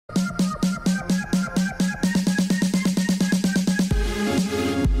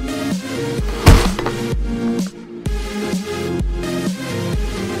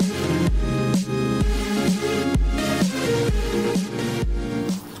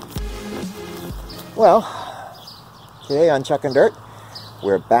Well, today on Chuck and Dirt,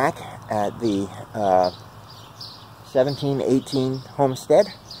 we're back at the 1718 homestead.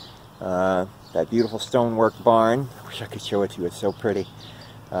 That beautiful stonework barn. I wish I could show it to you, it's so pretty.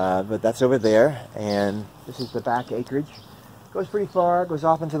 But that's over there, and this is the back acreage. Goes pretty far, goes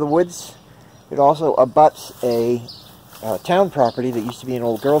off into the woods. It also abuts a town property that used to be an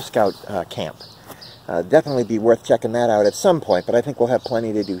old Girl Scout camp. Definitely be worth checking that out at some point, but I think we'll have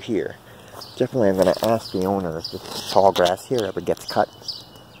plenty to do here. Definitely I'm going to ask the owner if this tall grass here ever gets cut,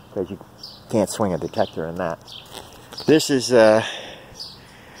 because you can't swing a detector in that. This is this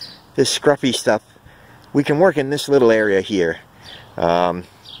scruffy stuff. We can work in this little area here, but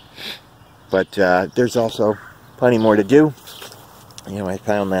there's also plenty more to do. You know, I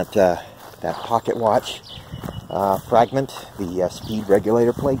found that that pocket watch fragment, the speed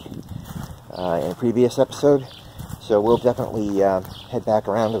regulator plate, in a previous episode. So we'll definitely head back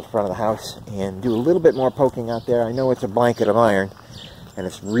around to the front of the house and do a little bit more poking out there. I know it's a blanket of iron, and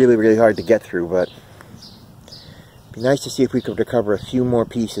it's really, really hard to get through, but it'd be nice to see if we could recover a few more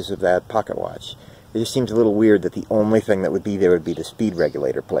pieces of that pocket watch. It just seems a little weird that the only thing that would be there would be the speed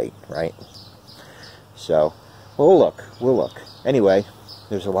regulator plate, right? So, we'll look. Anyway,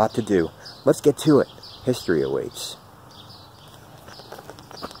 there's a lot to do. Let's get to it. History awaits.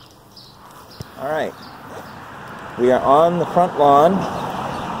 Alright. We are on the front lawn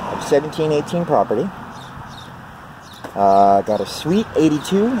of 1718 property. Got a sweet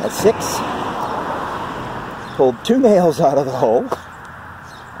 82 at 6. Pulled 2 nails out of the hole.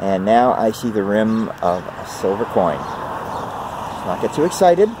 And now I see the rim of a silver coin. Let's not get too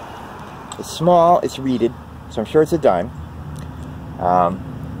excited. It's small, it's reeded, so I'm sure it's a dime.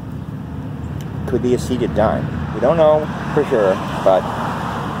 Could be a seeded dime. We don't know for sure, but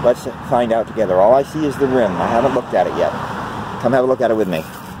let's find out together. All I see is the rim. I haven't looked at it yet. Come have a look at it with me.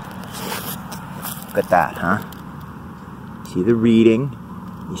 Look at that, huh? See the reading.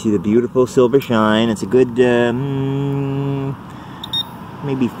 You see the beautiful silver shine. It's a good,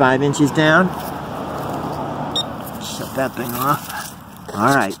 maybe 5 inches down. Shut that thing off.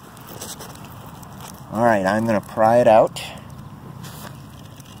 Alright. Alright, I'm going to pry it out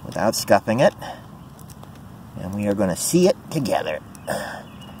without scuffing it. And we are going to see it together.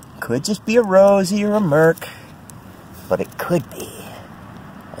 Could just be a rosy or a merc, but it could be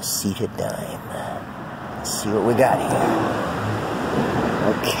a seated dime. Let's see what we got here.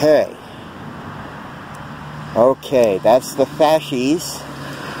 Okay, that's the fasces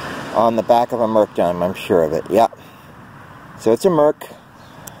on the back of a merc dime, I'm sure of it. Yeah. So it's a merc,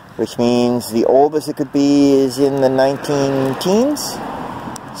 which means the oldest it could be is in the 19 teens.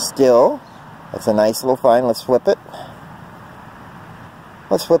 Still, that's a nice little find. Let's flip it.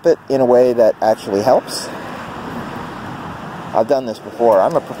 Let's flip it in a way that actually helps. I've done this before.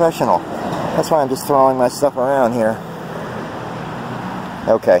 I'm a professional. That's why I'm just throwing my stuff around here.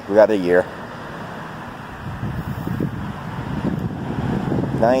 Okay, we got a year.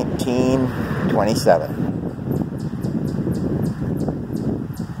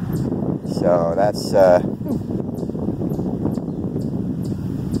 1927. So that's a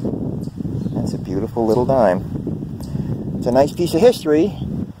beautiful little dime. It's a nice piece of history.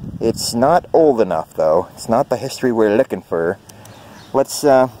 It's not old enough, though. It's not the history we're looking for. Let's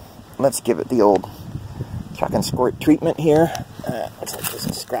give it the old chuck and squirt treatment here. Looks like there's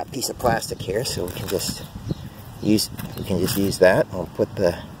a scrap piece of plastic here, so we can just use that. We'll put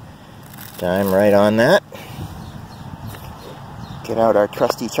the dime right on that. Get out our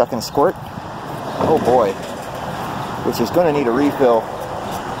trusty chuck and squirt. Oh boy, which is going to need a refill.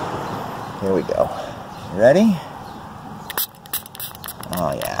 Here we go. Ready?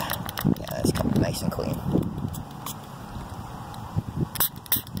 Oh yeah, that's coming nice and clean.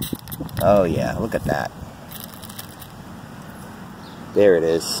 Oh yeah, look at that. There it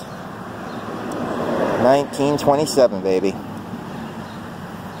is. 1927, baby.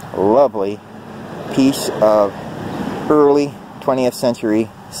 Lovely piece of early 20th century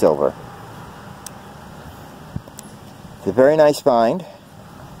silver. It's a very nice find.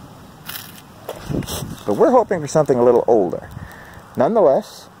 But we're hoping for something a little older.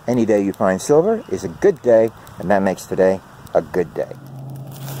 Nonetheless, any day you find silver is a good day, and that makes today a good day.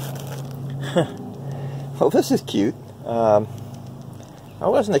 Well, this is cute. I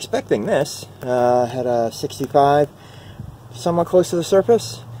wasn't expecting this. Had a 65, somewhat close to the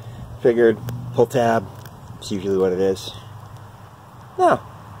surface. Figured, pull tab, it's usually what it is. No,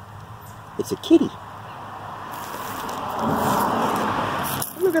 it's a kitty.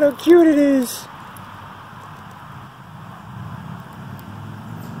 Look at how cute it is.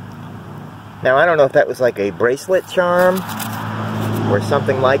 Now, I don't know if that was like a bracelet charm or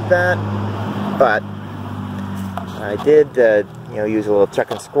something like that, but I did, you know, use a little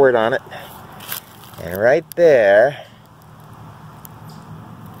chuck and squirt on it, and right there,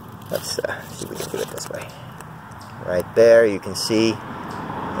 let's see if we can do it this way. Right there, you can see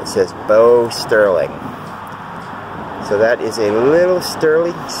it says Bow Sterling. So that is a little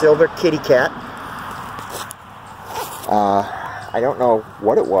sterling silver kitty cat. I don't know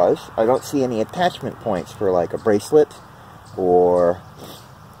what it was. I don't see any attachment points for like a bracelet or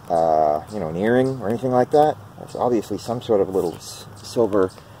you know, an earring or anything like that. It's obviously some sort of little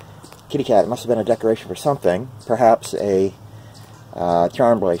silver kitty cat. It must have been a decoration for something. Perhaps a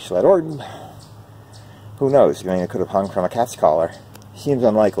charm bracelet, or who knows? I mean, it could have hung from a cat's collar. Seems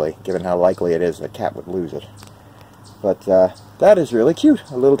unlikely, given how likely it is that a cat would lose it. But that is really cute.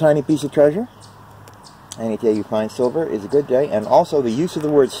 A little tiny piece of treasure. Any day you find silver is a good day. And also the use of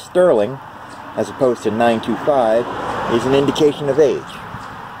the word sterling, as opposed to 925, is an indication of age.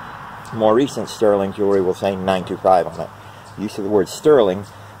 More recent sterling jewelry will say 925 on it. The use of the word sterling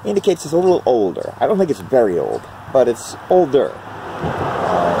indicates it's a little older. I don't think it's very old, but it's older.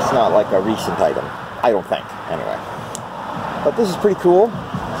 It's not like a recent item. I don't think, anyway. But this is pretty cool.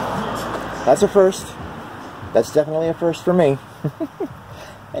 That's a first. That's definitely a first for me.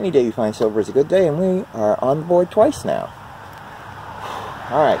 Any day you find silver is a good day, and we are on board twice now.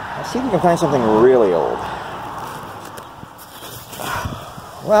 Alright, let's see if we can find something really old.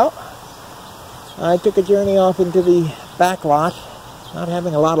 Well, I took a journey off into the back lot. Not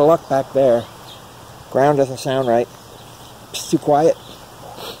having a lot of luck back there. Ground doesn't sound right. It's too quiet.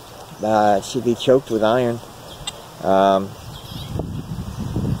 It should be choked with iron. I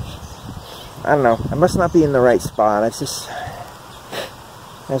don't know. I must not be in the right spot. It's just...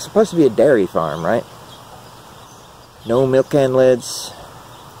 It's supposed to be a dairy farm, right? No milk can lids.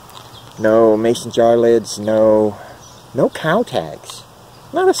 No mason jar lids. No cow tags.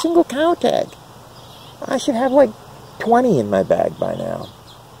 Not a single cow tag. I should have like 20 in my bag by now.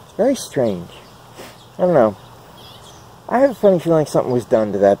 It's very strange. I don't know. I have a funny feeling something was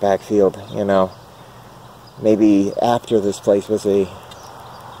done to that backfield, you know. Maybe after this place was a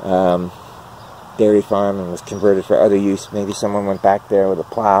dairy farm and was converted for other use. Maybe someone went back there with a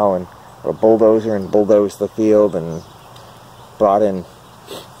plow and or a bulldozer and bulldozed the field and brought in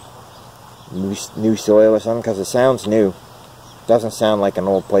new soil or something, because it sounds new. Doesn't sound like an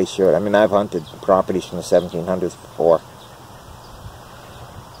old place should. I mean, I've hunted properties from the 1700s before.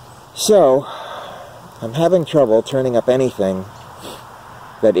 So, I'm having trouble turning up anything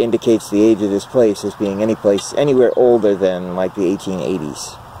that indicates the age of this place as being any place anywhere older than like the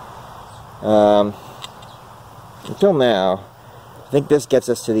 1880s. Until now, I think this gets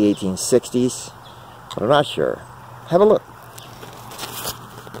us to the 1860s, but I'm not sure. Have a look.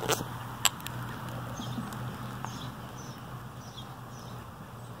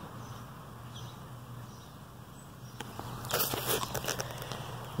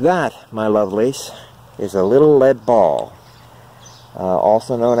 That, my lovelies, is a little lead ball,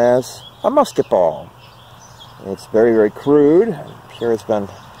 also known as a musket ball. It's very, very crude. I'm sure it's been,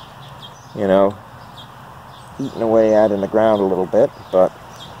 you know, eaten away at in the ground a little bit, but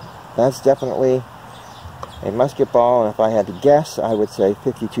that's definitely a musket ball, and if I had to guess, I would say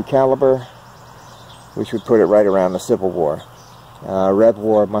 52 caliber, which would put it right around the Civil War. Rev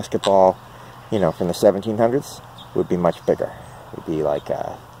War musket ball, you know, from the 1700s would be much bigger. It would be like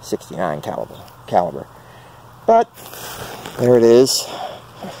 69 caliber. But there it is.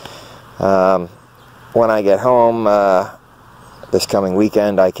 When I get home this coming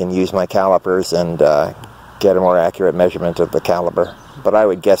weekend, I can use my calipers and get a more accurate measurement of the caliber. But I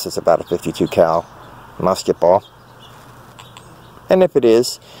would guess it's about a 52 cal musket ball. And if it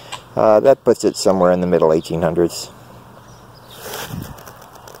is, that puts it somewhere in the middle 1800s.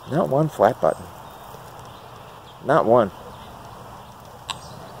 Not one flat button. Not one.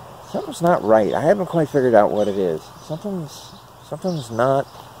 Something's not right. I haven't quite figured out what it is. Something's amiss.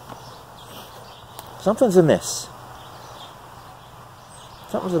 Something's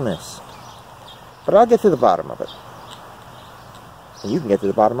amiss. But I'll get to the bottom of it. And you can get to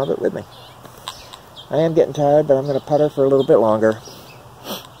the bottom of it with me. I am getting tired, but I'm going to putter for a little bit longer.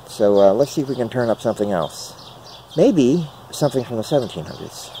 So let's see if we can turn up something else. Maybe something from the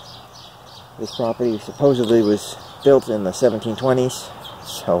 1700s. This property supposedly was built in the 1720s.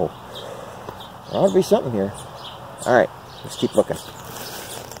 So there ought to be something here. Alright, let's keep looking.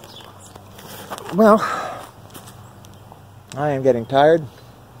 Well, I am getting tired.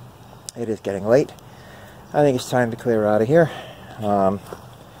 It is getting late. I think it's time to clear out of here. I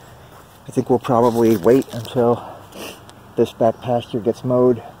think we'll probably wait until this back pasture gets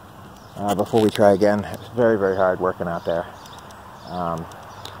mowed before we try again. It's very, very hard working out there.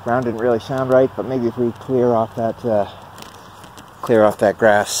 Ground didn't really sound right, but maybe if we clear off that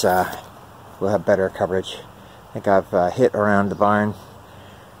grass, we'll have better coverage. I think I've hit around the barn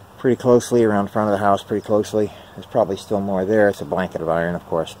pretty closely, around the front of the house pretty closely. There's probably still more there. It's a blanket of iron, of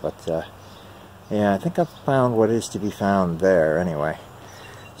course, but yeah, I think I've found what is to be found there anyway.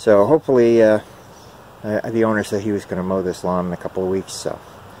 So hopefully the owner said he was going to mow this lawn in a couple of weeks, so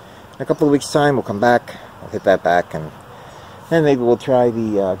in a couple of weeks time we'll come back, we'll hit that back, and then maybe we'll try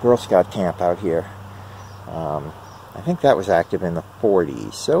the Girl Scout camp out here. I think that was active in the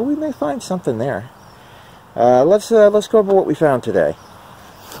 40s, so we may find something there. Let's go over what we found today.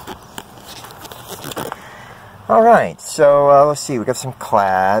 Alright, so let's see, we got some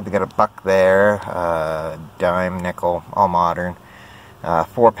clad, we got a buck there, dime, nickel, all modern,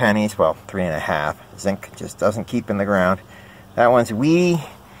 4 pennies, well, 3.5, zinc just doesn't keep in the ground. That one's wee,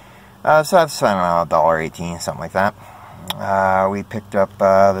 so that's, I don't know, $1.18, something like that. We picked up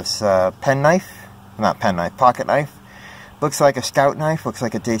this pocket knife, looks like a scout knife, looks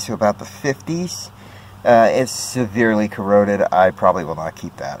like it dates to about the 50s. It's severely corroded. I probably will not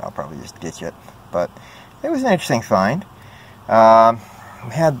keep that, I'll probably just ditch it, but it was an interesting find. We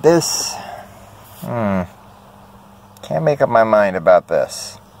had this. Can't make up my mind about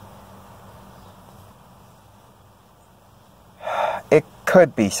this. It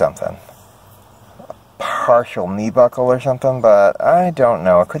could be something. A partial knee buckle or something, but I don't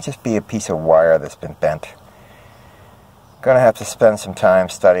know. It could just be a piece of wire that's been bent. Gonna have to spend some time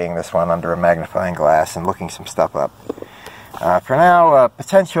studying this one under a magnifying glass and looking some stuff up. For now,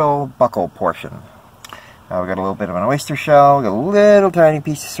 potential buckle portion. We got a little bit of an oyster shell, we got a little tiny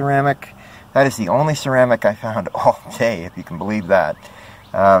piece of ceramic. That is the only ceramic I found all day, if you can believe that.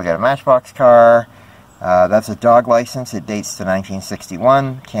 We got a Matchbox car. That's a dog license. It dates to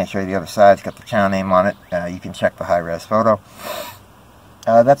 1961. Can't show you the other side. It's got the chow name on it. You can check the high-res photo.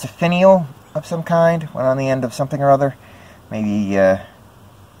 That's a finial of some kind. Went on the end of something or other. Maybe, you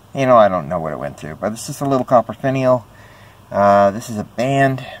know, I don't know what it went to. But it's just a little copper finial. This is a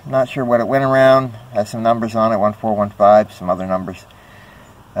band. I'm not sure what it went around. Has some numbers on it, 1415, some other numbers.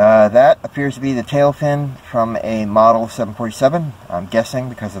 That appears to be the tail fin from a model 747. I'm guessing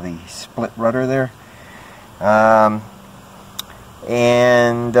because of the split rudder there.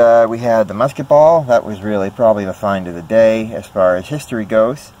 And we had the musket ball. That was really probably the find of the day as far as history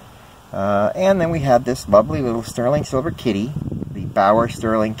goes. And then we had this lovely little sterling silver kitty, the Bauer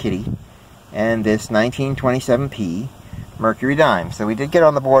sterling kitty, and this 1927p mercury dime. So we did get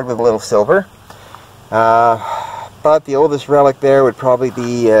on the board with a little silver. But the oldest relic there would probably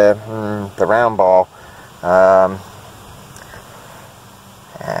be the round ball.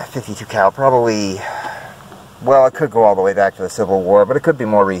 52 cal, probably. Well, it could go all the way back to the Civil War, but it could be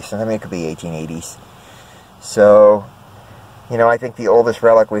more recent. I mean, it could be 1880s. So, you know, I think the oldest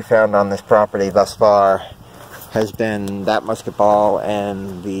relic we found on this property thus far has been that musket ball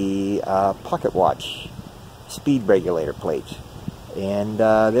and the pocket watch speed regulator plate. And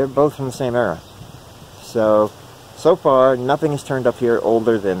they're both from the same era. So far, nothing has turned up here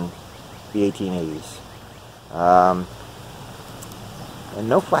older than the 1880s. And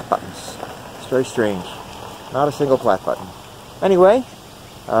no flat buttons. It's very strange. Not a single flat button. Anyway,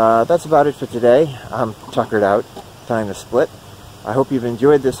 that's about it for today. I'm tuckered out. Time to split. I hope you've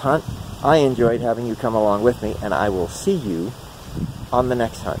enjoyed this hunt. I enjoyed having you come along with me, and I will see you on the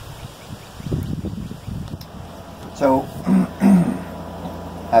next hunt. So,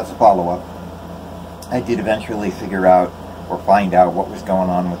 as a follow-up, I did eventually figure out or find out what was going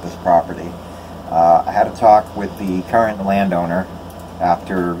on with this property. I had a talk with the current landowner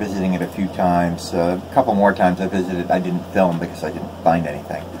after visiting it a few times. A couple more times I visited, I didn't film because I didn't find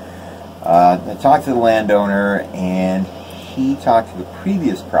anything. I talked to the landowner, and he talked to the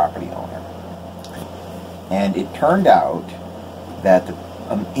previous property owner. And it turned out that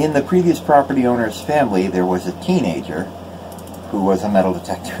in the previous property owner's family there was a teenager who was a metal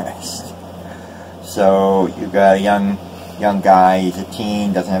detectorist. So you've got a young guy, he's a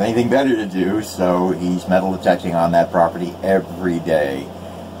teen, doesn't have anything better to do, so he's metal detecting on that property every day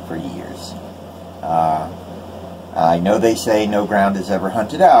for years. I know they say no ground is ever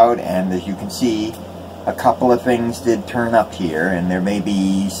hunted out, and as you can see, a couple of things did turn up here, and there may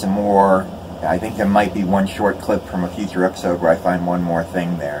be some more. I think there might be one short clip from a future episode where I find one more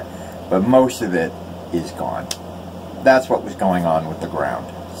thing there, but most of it is gone. That's what was going on with the ground.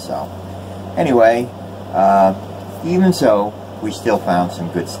 So anyway, even so, we still found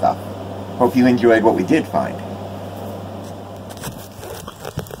some good stuff. Hope you enjoyed what we did find.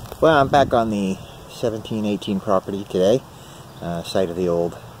 Well, I'm back on the 1718 property today, site of the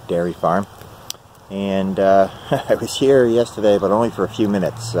old dairy farm. And I was here yesterday, but only for a few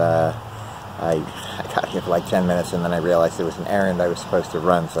minutes. I got here for like 10 minutes, and then I realized there was an errand I was supposed to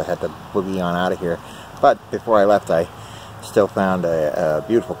run, so I had to boogie on out of here. But before I left, I still found a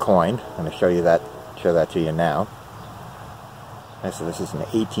beautiful coin. I'm going to show that to you now. And so this is an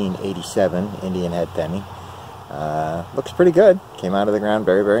 1887 Indian head penny. Looks pretty good. Came out of the ground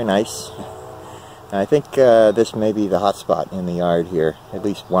very, very nice. I think this may be the hot spot in the yard here, at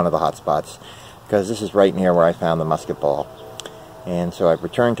least one of the hot spots, because this is right near where I found the musket ball. And so I've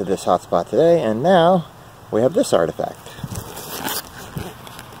returned to this hot spot today, and now we have this artifact.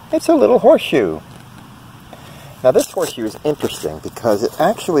 It's a little horseshoe. Now this horseshoe is interesting because it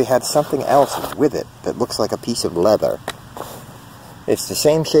actually had something else with it that looks like a piece of leather. It's the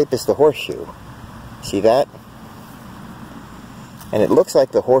same shape as the horseshoe. See that? And it looks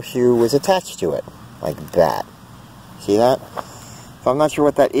like the horseshoe was attached to it, like that. See that? So I'm not sure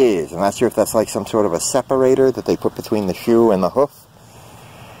what that is. I'm not sure if that's like some sort of a separator that they put between the shoe and the hoof.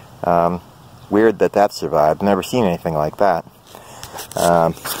 Weird that survived. Never seen anything like that.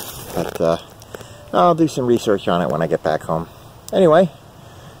 But I'll do some research on it when I get back home. Anyway,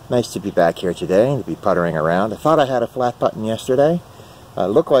 nice to be back here today, to be puttering around. I thought I had a flat button yesterday. It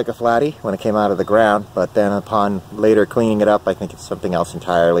looked like a flatty when it came out of the ground, but then upon later cleaning it up, I think it's something else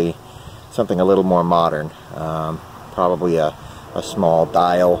entirely, something a little more modern. Probably a small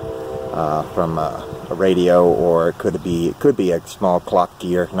dial from a radio, or it could be a small clock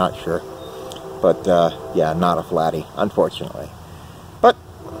gear, not sure. But yeah, not a flatty, unfortunately. But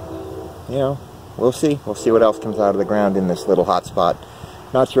you know, we'll see. We'll see what else comes out of the ground in this little hot spot.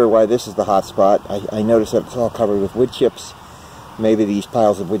 Not sure why this is the hot spot. I noticed that it's all covered with wood chips. Maybe these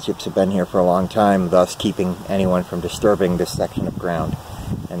piles of wood chips have been here for a long time, thus keeping anyone from disturbing this section of ground.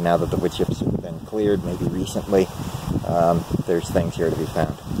 And now that the wood chips have been cleared, maybe recently, there's things here to be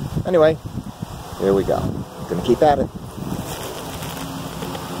found. Anyway, here we go. I'm going to keep at it.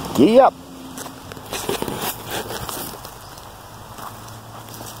 Giddy up!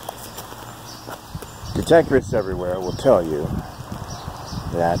 Detectorists everywhere will tell you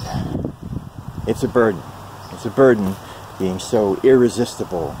that it's a burden. It's a burden being so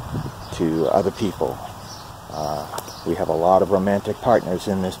irresistible to other people. We have a lot of romantic partners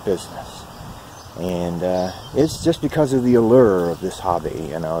in this business, and it's just because of the allure of this hobby.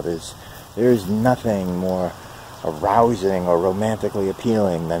 You know, there's nothing more arousing or romantically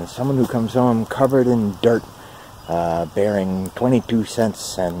appealing than someone who comes home covered in dirt, bearing 22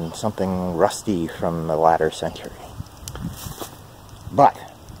 cents and something rusty from the latter century. But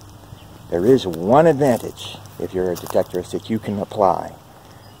there is one advantage if you're a detectorist that you can apply.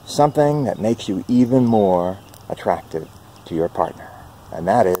 Something that makes you even more attractive to your partner. And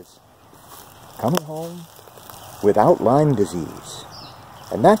that is coming home without Lyme disease.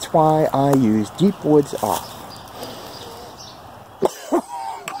 And that's why I use Deep Woods Off.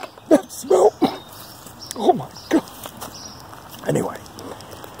 That smell! Oh my God! Anyway,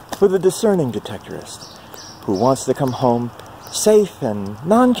 for the discerning detectorist who wants to come home safe and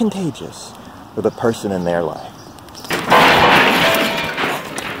non-contagious with a person in their life.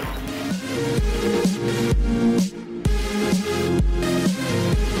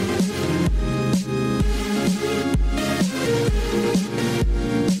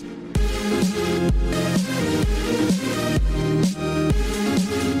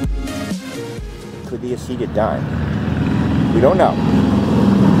 Could be a seated dime. We don't know.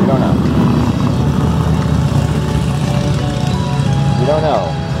 We don't know. We don't know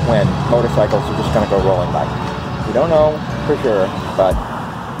when motorcycles are just going to go rolling by. We don't know for sure, but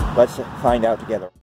let's find out together.